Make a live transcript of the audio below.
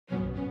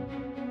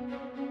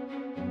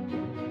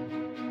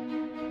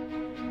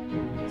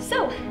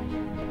So,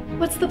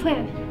 what's the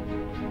plan?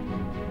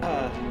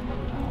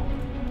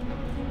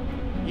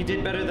 You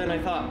did better than I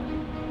thought.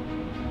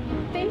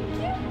 Thank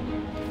you.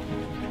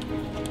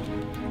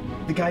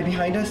 The guy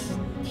behind us,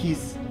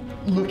 he's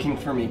looking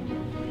for me.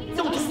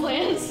 Don't just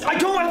Lance. I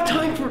don't have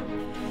time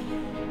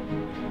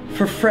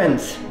for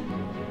friends.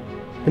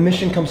 The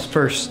mission comes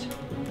first.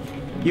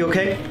 You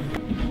okay?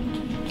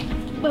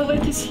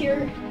 Lilith is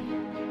here.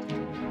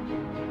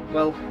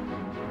 Well,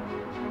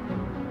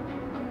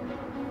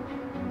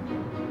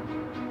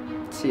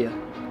 see ya.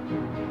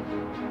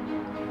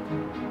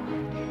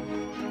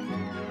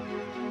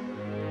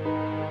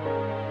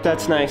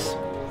 That's nice.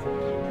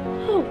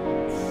 Oh,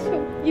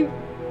 so you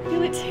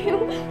feel it too?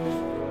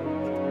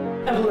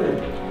 Evelyn!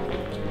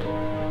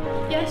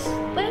 Yes,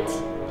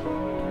 Lance?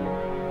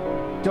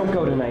 Don't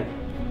go tonight.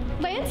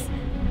 Lance?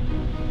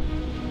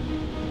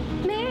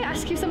 May I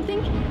ask you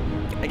something?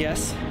 I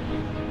guess.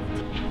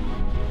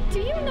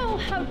 Do you know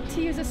how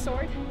to use a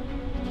sword?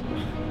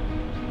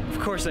 Of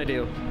course I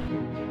do.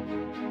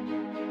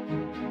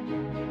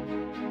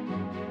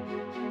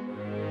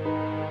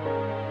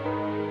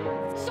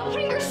 Stop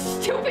putting your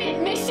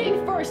stupid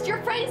mission first!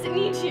 Your friends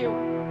need you!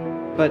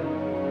 But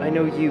I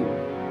know you.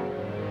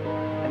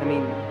 And I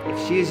mean,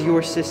 if she is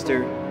your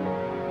sister,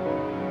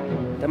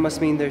 that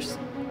must mean there's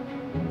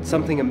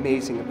something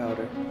amazing about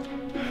her.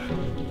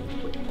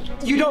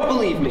 You don't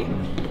believe me!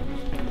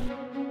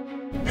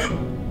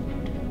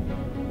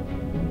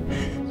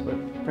 That's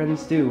what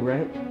friends do,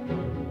 right?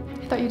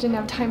 I thought you didn't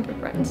have time for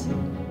friends.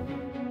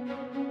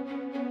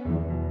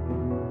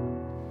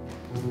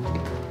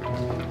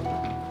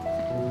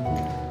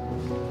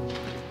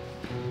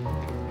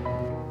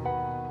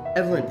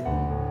 Evelyn.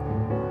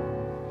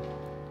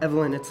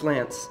 Evelyn, it's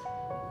Lance.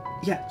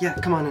 Yeah,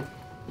 come on in.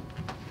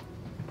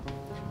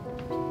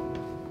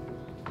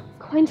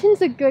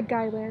 Quentin's a good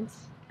guy,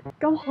 Lance.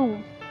 Go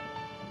home.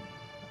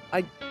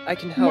 I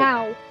can help.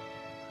 Now.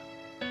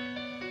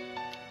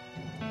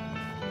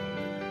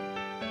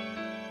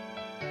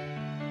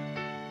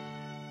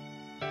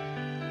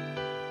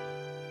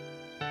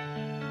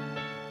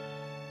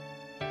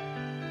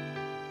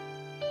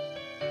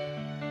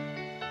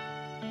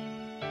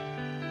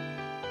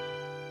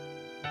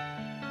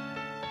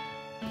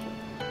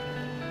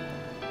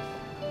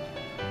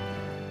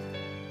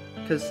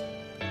 Because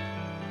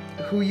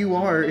who you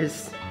are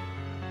is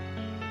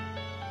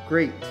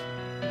great.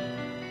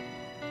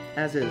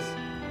 As is.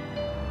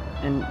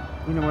 And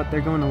you know what? They're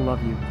going to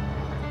love you.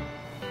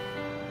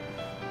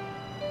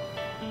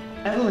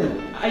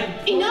 Evelyn,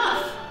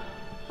 Enough!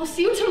 I'll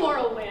see you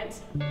tomorrow,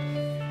 Lance.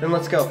 Then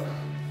let's go.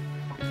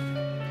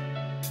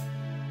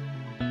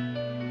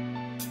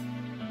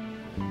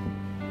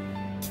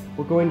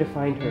 We're going to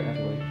find her,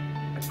 Evelyn.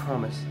 I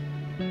promise.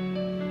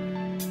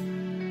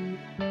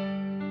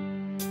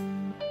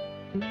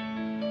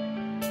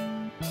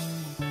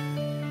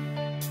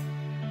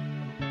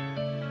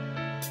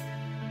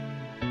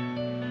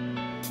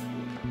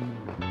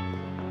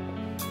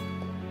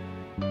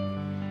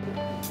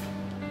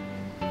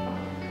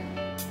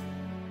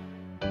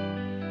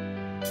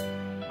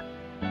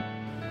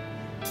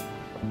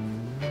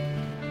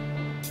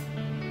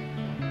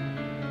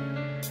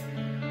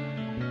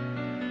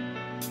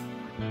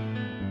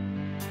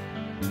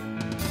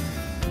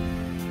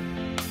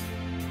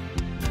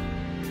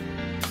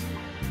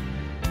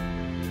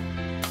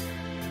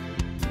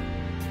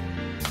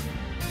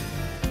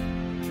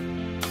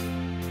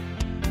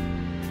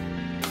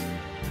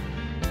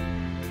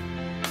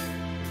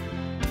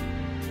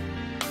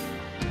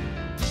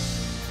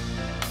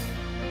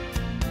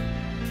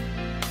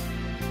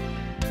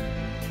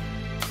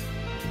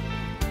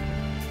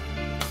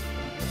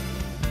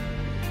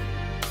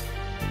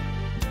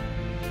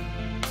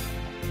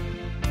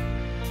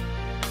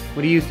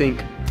 What do you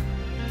think?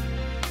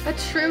 A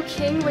true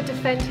king would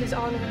defend his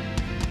honor.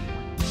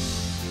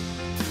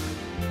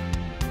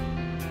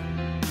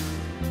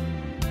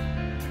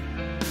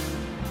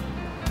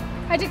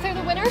 I declare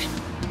the winner,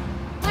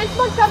 Lance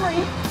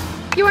Montgomery.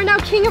 You are now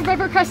king of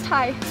Rivercrest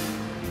High.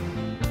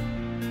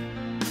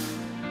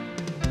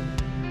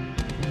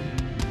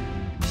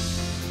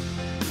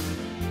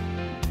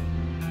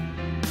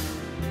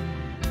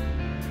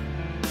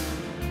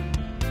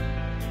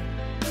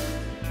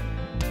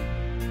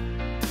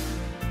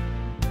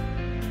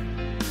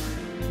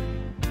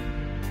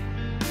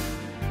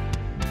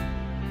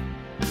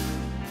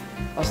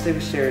 I'll stay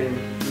with Sheridan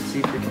and see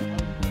if we can.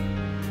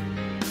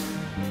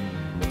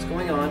 What's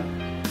going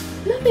on?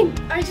 Nothing.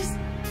 I just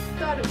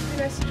thought it would be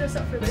nice to dress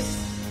up for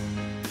this.